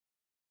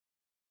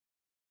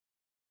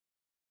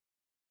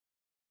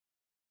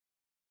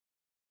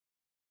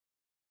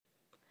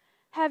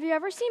Have you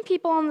ever seen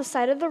people on the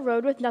side of the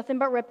road with nothing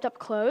but ripped up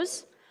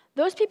clothes?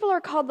 Those people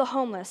are called the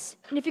homeless.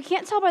 And if you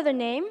can't tell by their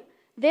name,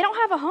 they don't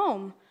have a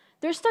home.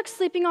 They're stuck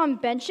sleeping on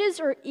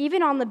benches or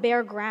even on the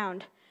bare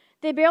ground.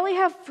 They barely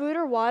have food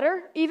or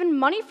water, even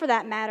money for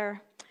that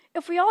matter.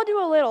 If we all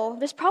do a little,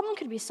 this problem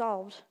could be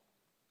solved.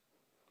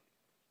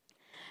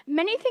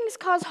 Many things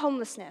cause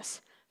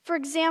homelessness. For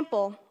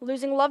example,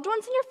 losing loved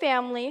ones in your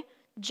family,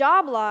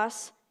 job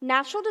loss,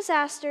 natural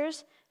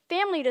disasters,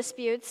 family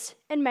disputes,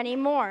 and many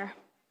more.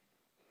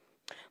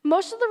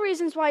 Most of the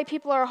reasons why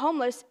people are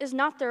homeless is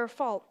not their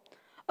fault.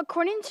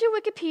 According to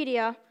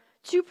Wikipedia,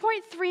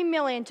 2.3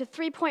 million to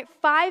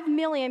 3.5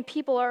 million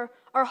people are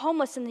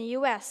homeless in the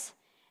U.S.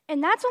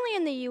 And that's only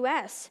in the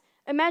U.S.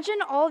 Imagine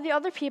all the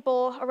other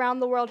people around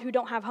the world who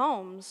don't have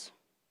homes.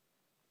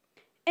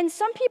 And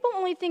some people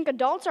only think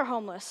adults are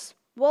homeless.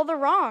 Well, they're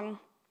wrong.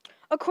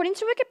 According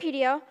to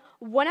Wikipedia,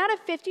 1 out of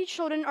 50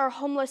 children are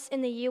homeless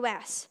in the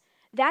U.S.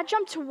 That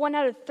jumped to 1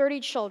 out of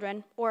 30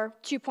 children, or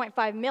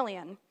 2.5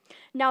 million.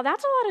 Now,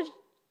 that's a lot of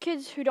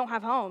kids who don't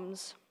have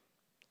homes.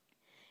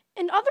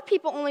 And other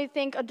people only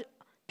think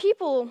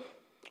people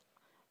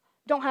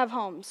don't have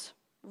homes.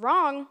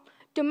 Wrong.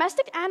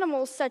 Domestic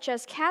animals such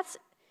as cats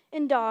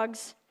and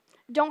dogs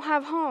don't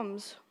have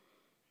homes.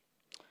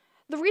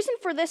 The reason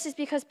for this is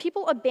because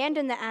people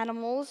abandon the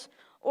animals,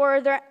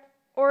 or the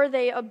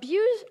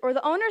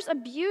owners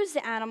abuse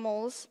the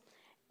animals,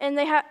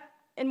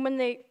 and when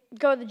they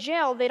go to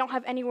jail, they don't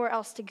have anywhere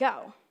else to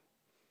go.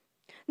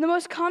 The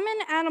most common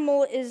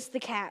animal is the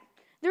cat.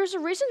 There's a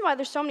reason why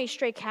there's so many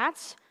stray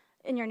cats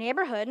in your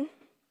neighborhood.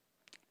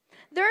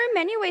 There are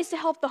many ways to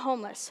help the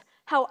homeless.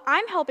 How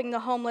I'm helping the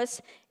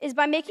homeless is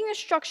by making a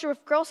structure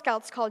with Girl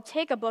Scouts called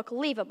Take a Book,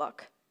 Leave a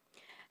Book.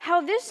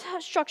 How this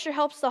structure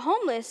helps the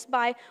homeless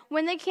by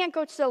when they can't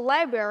go to the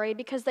library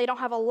because they don't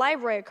have a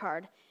library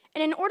card.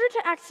 And in order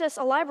to access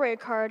a library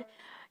card,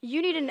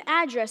 you need an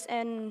address,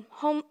 and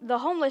the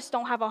homeless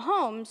don't have a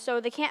home,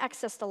 so they can't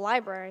access the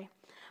library.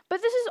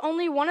 But this is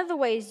only one of the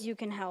ways you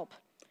can help.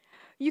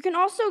 You can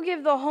also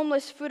give the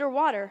homeless food or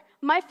water.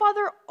 My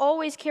father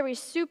always carries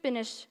soup in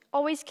his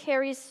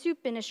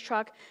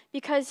truck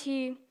because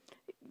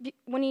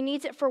when he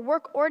needs it for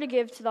work or to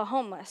give to the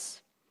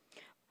homeless.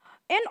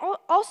 And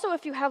also,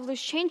 if you have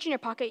loose change in your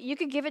pocket, you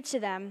could give it to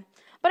them.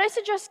 But I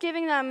suggest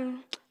giving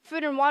them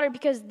food and water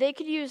because they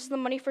could use the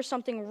money for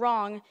something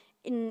wrong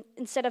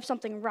instead of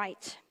something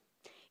right.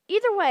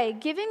 Either way,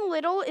 giving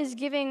little is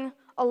giving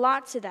a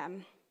lot to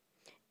them.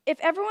 If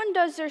everyone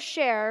does their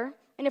share,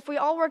 and if we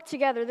all work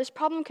together, this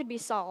problem could be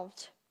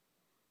solved.